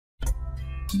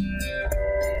দেখুন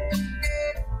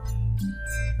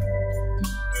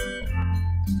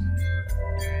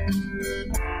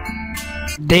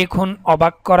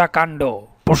অবাক করা কাণ্ড,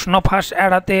 প্রশ্ন ফাঁস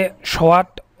এড়াতে সোয়াট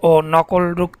ও নকল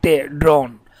রুখতে ড্রোন।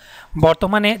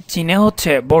 বর্তমানে চীনে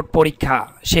হচ্ছে বোর্ড পরীক্ষা,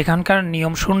 সেখানকার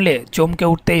নিয়ম শুনলে চমকে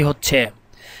উঠতেই হচ্ছে।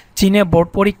 চীনে বোর্ড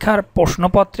পরীক্ষার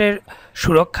প্রশ্নপত্রের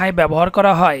সুরক্ষায় ব্যবহার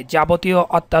করা হয় যাবতীয়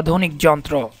অত্যাধুনিক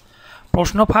যন্ত্র।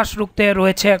 প্রশ্ন ফাঁস রুখতে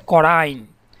রয়েছে কড়া আইন।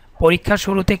 পরীক্ষা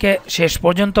শুরু থেকে শেষ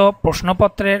পর্যন্ত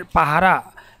প্রশ্নপত্রের পাহারা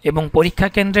এবং পরীক্ষা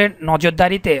কেন্দ্রের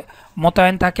নজরদারিতে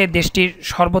মোতায়েন থাকে দেশটির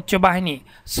সর্বোচ্চ বাহিনী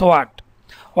সোয়াট।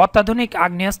 অত্যাধুনিক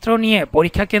আগ্নেয়াস্ত্র নিয়ে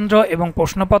পরীক্ষা কেন্দ্র এবং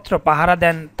প্রশ্নপত্র পাহারা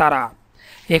দেন তারা।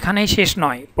 এখানেই শেষ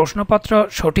নয়, প্রশ্নপত্র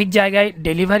সঠিক জায়গায়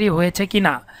ডেলিভারি হয়েছে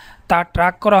কিনা তা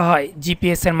ট্র্যাক করা হয়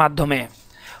জিপিএসের মাধ্যমে।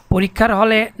 পরীক্ষার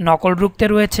হলে নকল রুখতে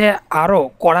রয়েছে আরও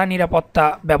কড়া নিরাপত্তা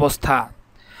ব্যবস্থা।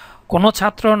 কোনো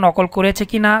ছাত্র নকল করেছে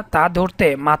কিনা তা ধরতে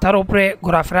মাথার উপরে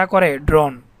ঘোরাফেরা করে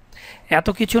ড্রোন। এত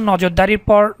কিছু নজরদারির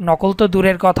পর নকল তো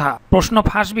দূরের কথা, প্রশ্ন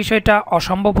ফাঁস বিষয়টা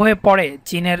অসম্ভব হয়ে পড়ে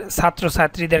চীনের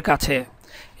ছাত্রছাত্রীদের কাছে।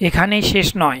 এখানেই শেষ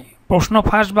নয়, প্রশ্ন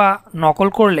ফাঁস বা নকল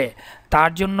করলে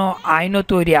তার জন্য আইনও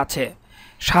তৈরি আছে।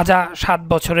 সাজা 7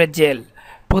 বছরের জেল।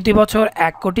 প্রতি বছর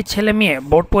 1 কোটি ছেলে মেয়ে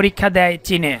বোর্ড পরীক্ষা দেয়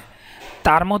চীনে।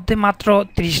 তার মধ্যে মাত্র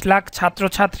 30 লাখ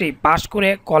ছাত্রছাত্রী পাশ করে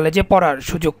কলেজে পড়ার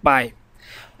সুযোগ পায়।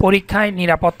 পরীক্ষায়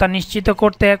নিরাপত্তা নিশ্চিত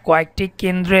করতে কয়েকটি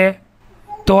কেন্দ্রে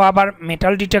তো আবার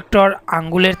মেটাল ডিটেক্টর,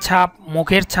 আঙ্গুলের ছাপ,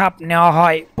 মুখের ছাপ নেওয়া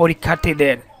হয়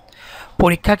পরীক্ষার্থীদের।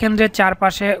 পরীক্ষা কেন্দ্রের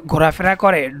চারপাশে ঘোরাফেরা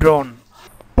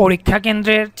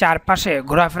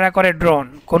করে ড্রোন।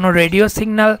 কোনো রেডিও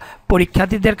সিগন্যাল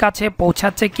পরীক্ষার্থীদের কাছে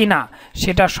পৌঁছাচ্ছে কিনা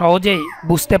সেটা সহজেই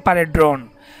বুঝতে পারে ড্রোন।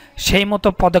 সেই মতো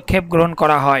পদক্ষেপ গ্রহণ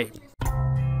করা হয়।